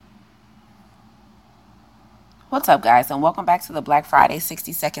What's up, guys, and welcome back to the Black Friday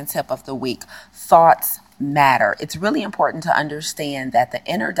 60-second tip of the week. Thoughts matter. It's really important to understand that the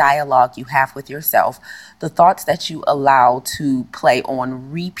inner dialogue you have with yourself, the thoughts that you allow to play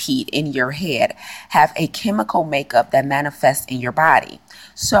on repeat in your head, have a chemical makeup that manifests in your body.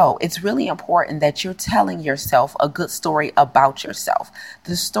 So it's really important that you're telling yourself a good story about yourself.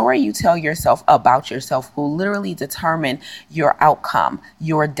 The story you tell yourself about yourself will literally determine your outcome,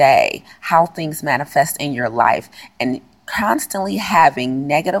 your day, how things manifest in your life. And constantly having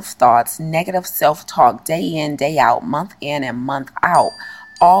negative thoughts, negative self-talk day in, day out, month in and month out,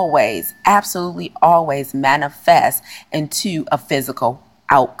 always, absolutely always manifests into a physical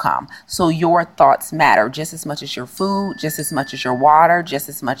outcome. So your thoughts matter just as much as your food, just as much as your water, just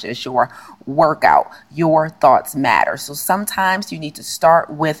as much as your workout. Your thoughts matter. So sometimes you need to start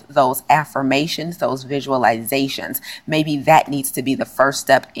with those affirmations, those visualizations. Maybe that needs to be the first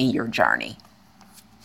step in your journey.